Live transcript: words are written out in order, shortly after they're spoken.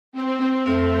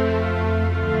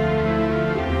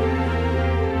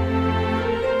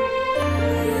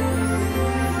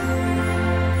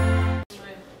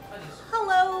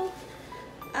Hello!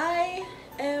 I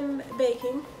am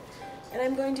baking, and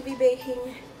I'm going to be baking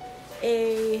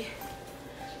a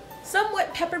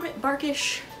somewhat peppermint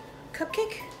barkish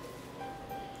cupcake.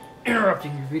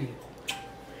 Interrupting your video.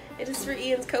 It is for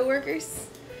Ian's co-workers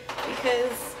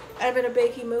because I'm in a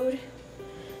baking mood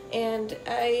and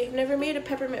I've never made a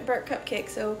peppermint bark cupcake,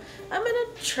 so I'm gonna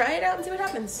try it out and see what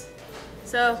happens.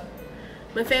 So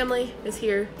my family is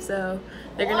here, so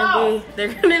they're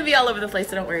gonna be all over the place,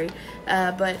 so don't worry.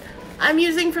 But I'm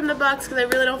using from the box because I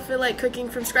really don't feel like cooking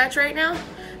from scratch right now.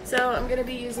 So I'm gonna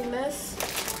be using this,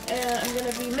 and I'm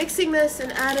gonna be mixing this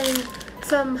and adding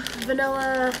some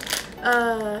vanilla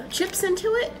chips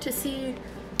into it to see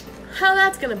how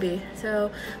that's gonna be. So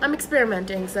I'm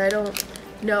experimenting, so I don't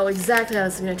know exactly how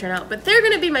this is gonna turn out, but they're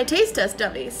gonna be my taste test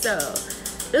dummies, so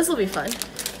this will be fun.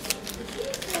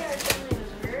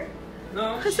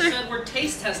 No, she said we're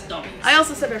taste test dummies. I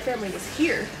also said our family was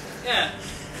here. Yeah.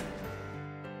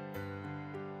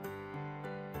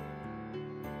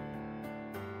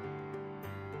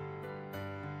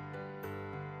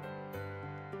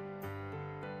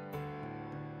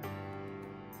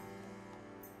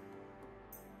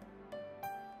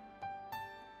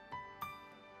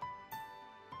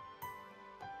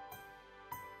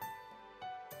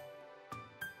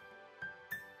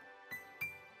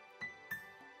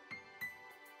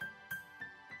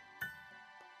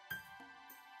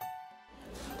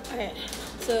 Alright,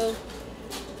 so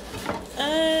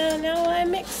now I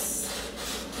mix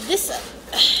this up.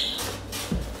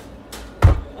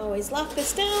 Always lock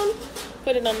this down,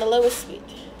 put it on the lowest speed.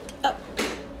 Up.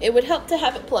 It would help to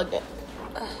have it plugged in.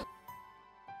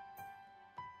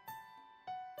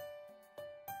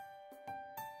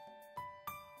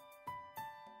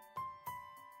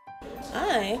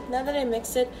 Now that I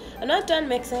mixed it, I'm not done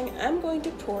mixing. I'm going to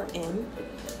pour in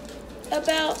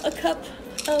about a cup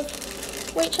of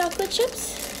white chocolate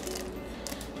chips.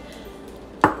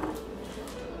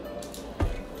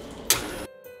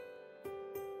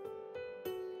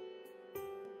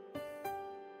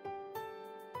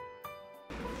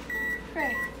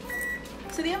 Right.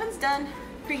 So the oven's done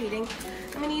preheating.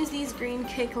 I'm gonna use these green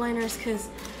cake liners because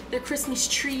they're Christmas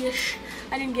tree-ish.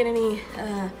 I didn't get any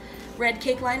red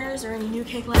cake liners or any new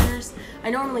cake liners.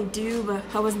 I normally do, but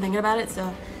I wasn't thinking about it,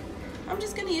 so I'm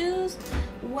just gonna use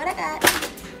what I got.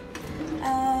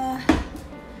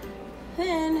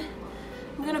 Then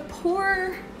I'm gonna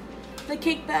pour the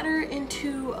cake batter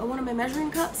into one of my measuring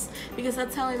cups because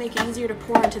that's how I make it easier to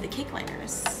pour into the cake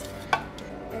liners.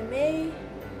 I may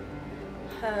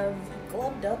have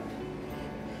gloved up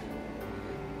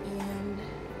and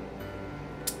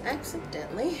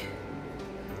accidentally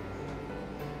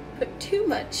put too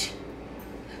much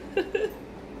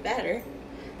batter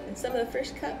in some of the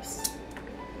first cups.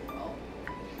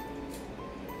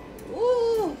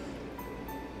 Woo!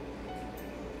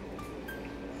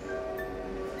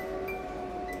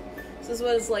 This is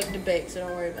what it's like to bake, so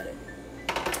don't worry about it.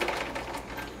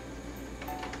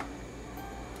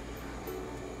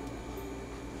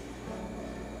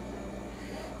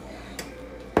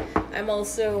 I'm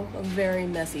also a very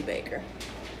messy baker.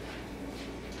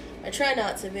 I try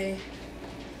not to be.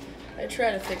 I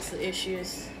try to fix the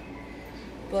issues,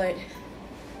 but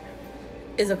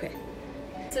it's okay.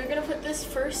 So we're gonna put this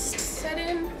first set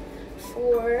in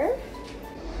for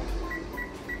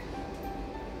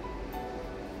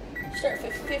start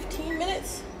for 15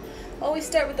 minutes. Always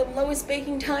start with the lowest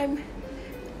baking time,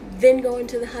 then go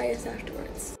into the highest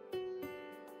afterwards.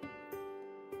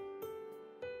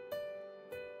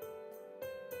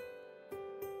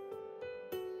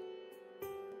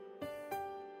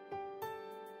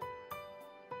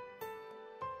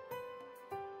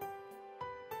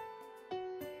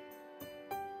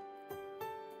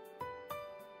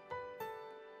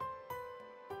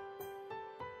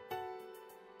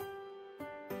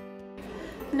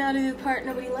 Now to do the part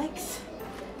nobody likes,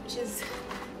 which is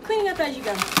cleaning up as you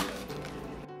go.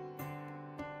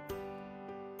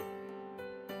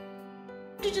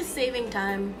 To just saving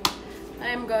time, I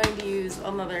am going to use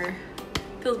another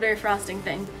Pillsbury frosting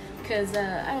thing because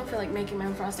I don't feel like making my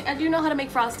own frosting. I do know how to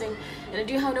make frosting and I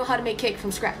do know how to make cake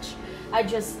from scratch. I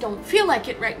just don't feel like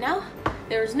it right now.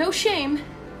 There is no shame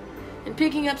in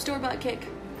picking up store-bought cake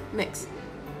mix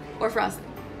or frosting.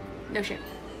 No shame.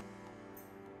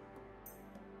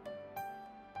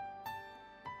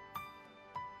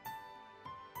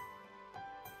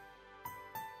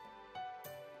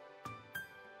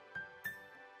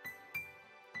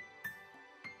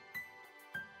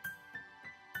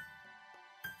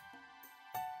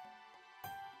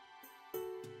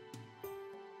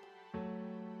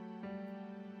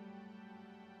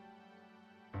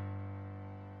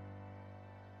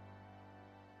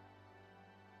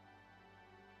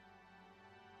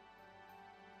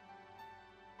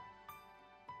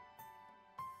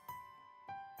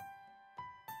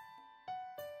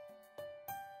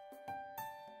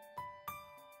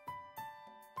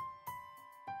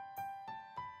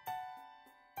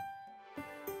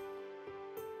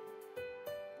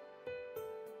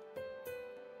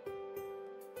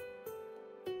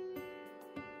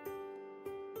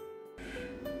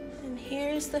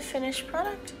 here's the finished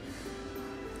product.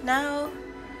 Now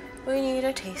we need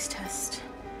a taste test.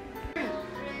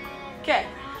 Okay,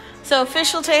 so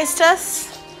official taste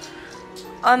test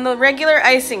on the regular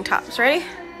icing tops. Ready?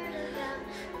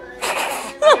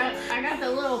 I got the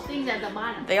little things at the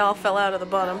bottom. They all fell out of the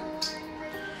bottom.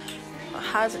 Well,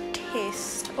 how does it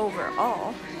taste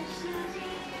overall?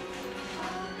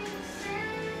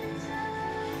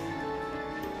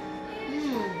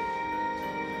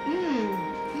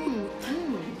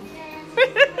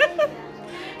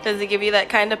 Does it give you that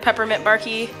kind of peppermint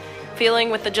barky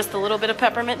feeling with just a little bit of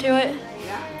peppermint to it?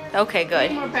 Yeah. Okay,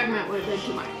 good. More peppermint would have been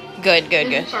too much. Good.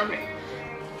 This is perfect.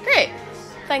 Great.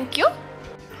 Thank you.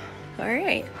 All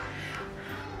right.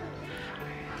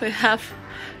 We have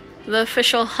the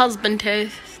official husband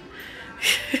taste.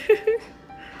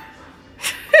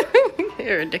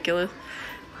 You're ridiculous.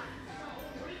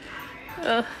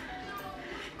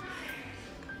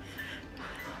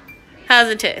 How's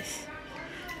it taste?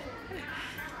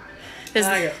 Is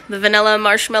the vanilla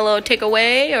marshmallow take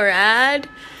away or add?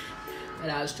 It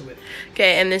adds to it.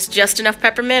 Okay, and there's just enough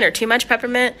peppermint or too much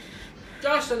peppermint?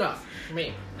 Just enough for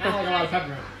me. I don't like a lot of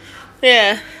peppermint.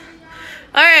 Yeah.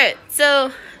 All right,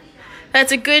 so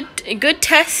that's a good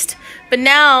test. But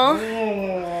now,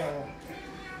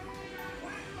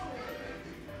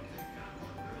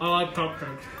 I like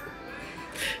cupcakes.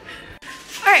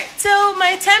 all right. So my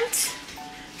attempt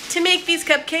to make these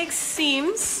cupcakes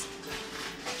seems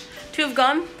to have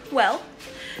gone well.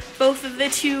 Both of the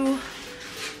two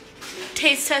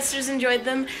taste testers enjoyed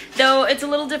them, though it's a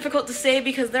little difficult to say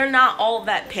because they're not all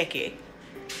that picky.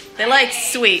 They like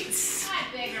sweets. I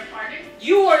beg your pardon.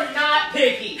 You are not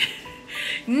picky.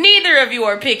 Neither of you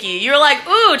are picky. You're like,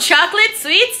 ooh, chocolate,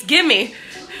 sweets, gimme.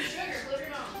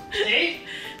 See?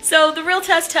 So the real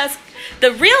taste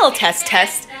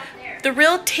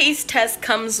test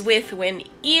comes with when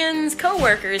Ian's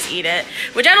coworkers eat it,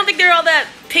 which I don't think they're all that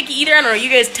picky either. I don't know, you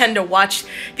guys tend to watch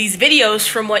these videos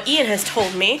from what Ian has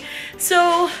told me.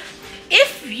 So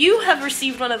if you have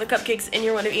received one of the cupcakes and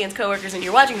you're one of Ian's coworkers and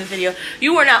you're watching this video,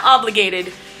 you are now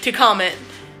obligated to comment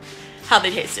how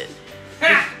they tasted.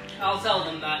 I'll tell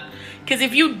them that. Because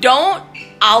if you don't,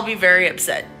 I'll be very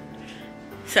upset.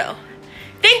 So,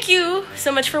 thank you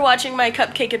so much for watching my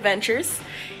cupcake adventures.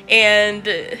 And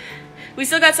we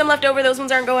still got some left over. Those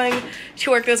ones aren't going to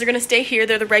work. Those are going to stay here.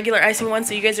 They're the regular icing ones.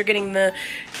 So you guys are getting the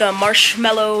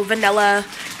marshmallow vanilla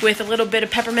with a little bit of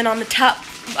peppermint on the top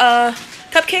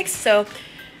cupcakes. So,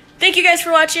 thank you guys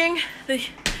for watching. The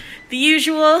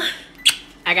usual.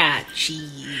 I got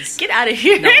cheese. Get out of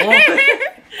here. No.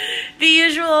 The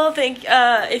usual.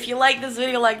 If you like this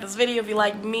video, like this video. If you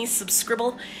like me,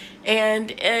 subscribe.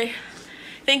 And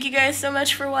thank you guys so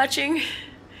much for watching.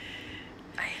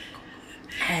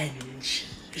 And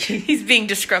He's being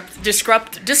disrupted.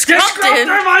 Disruptive,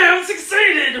 I have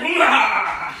succeeded!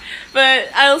 But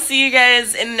I'll see you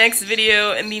guys in the next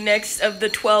video in the next of the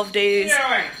 12 days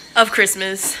of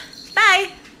Christmas.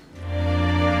 Bye!